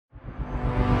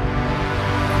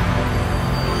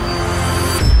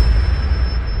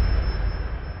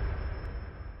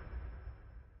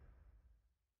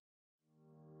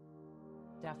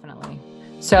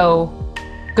So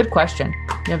good question.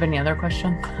 You have any other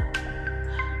question?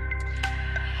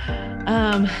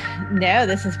 No,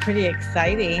 this is pretty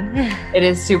exciting. It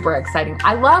is super exciting.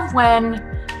 I love when,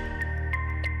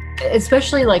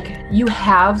 especially like you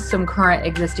have some current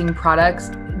existing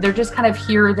products, they're just kind of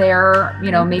here, there,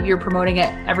 maybe you're promoting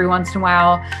it every once in a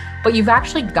while, but you've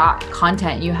actually got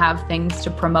content. You have things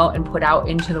to promote and put out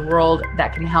into the world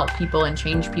that can help people and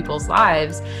change people's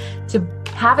lives. To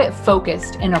have it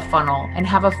focused in a funnel and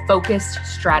have a focused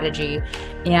strategy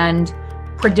and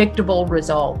predictable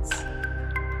results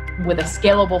with a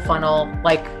scalable funnel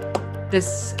like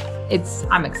this,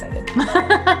 I'm excited.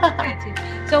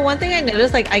 So one thing I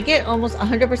noticed, like I get almost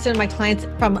 100% of my clients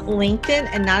from LinkedIn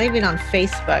and not even on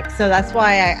Facebook. So that's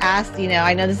why I asked,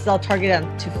 I know this is all targeted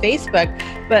to Facebook,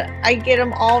 but I get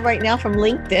them all right now from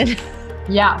LinkedIn.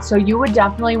 Yeah. So you would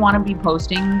definitely want to be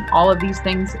posting all of these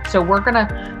things. So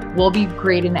we'll be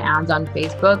creating the ads on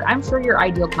Facebook. I'm sure your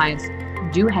ideal clients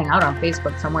do hang out on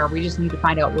Facebook somewhere. We just need to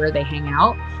find out where they hang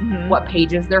out, what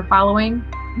pages they're following.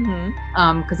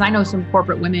 Because I know some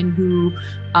corporate women who,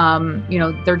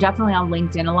 they're definitely on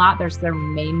LinkedIn a lot. There's their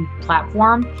main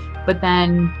platform, but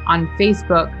then on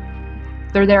Facebook,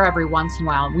 they're there every once in a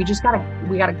while. We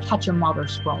gotta catch them while they're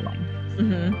scrolling.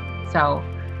 So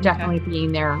definitely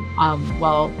being there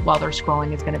while they're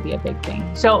scrolling is going to be a big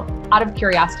thing. So out of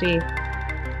curiosity,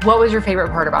 what was your favorite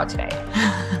part about today?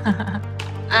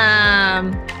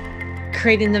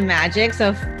 Creating the magic.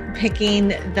 So picking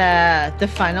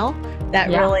the funnel that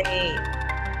really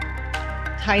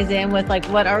ties in with like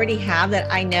what I already have that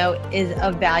I know is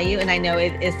of value and I know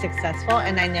it is successful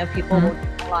and I know people will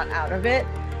get a lot out of it.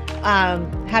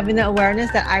 Having the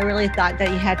awareness that I really thought that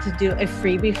you had to do a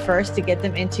freebie first to get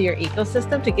them into your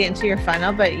ecosystem, to get into your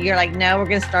funnel, but you're like, no, we're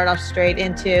going to start off straight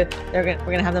into, we're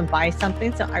going to have them buy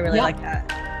something. So I really like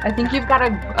that. I think you've got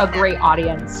a great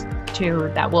audience too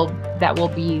that will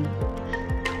be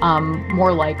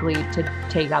more likely to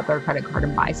take out their credit card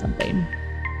and buy something.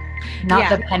 Not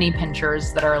the penny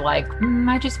pinchers that are like,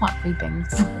 I just want free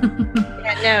things.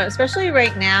 No, especially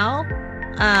right now,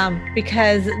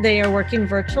 because they are working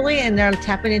virtually and they're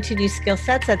tapping into new skill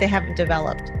sets that they haven't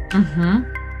developed.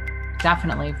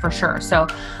 Definitely, for sure. So,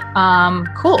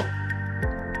 cool.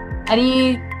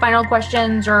 Any final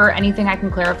questions or anything I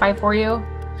can clarify for you?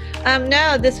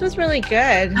 No, this was really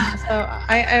good. So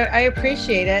I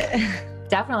appreciate it.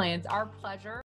 Definitely. It's our pleasure.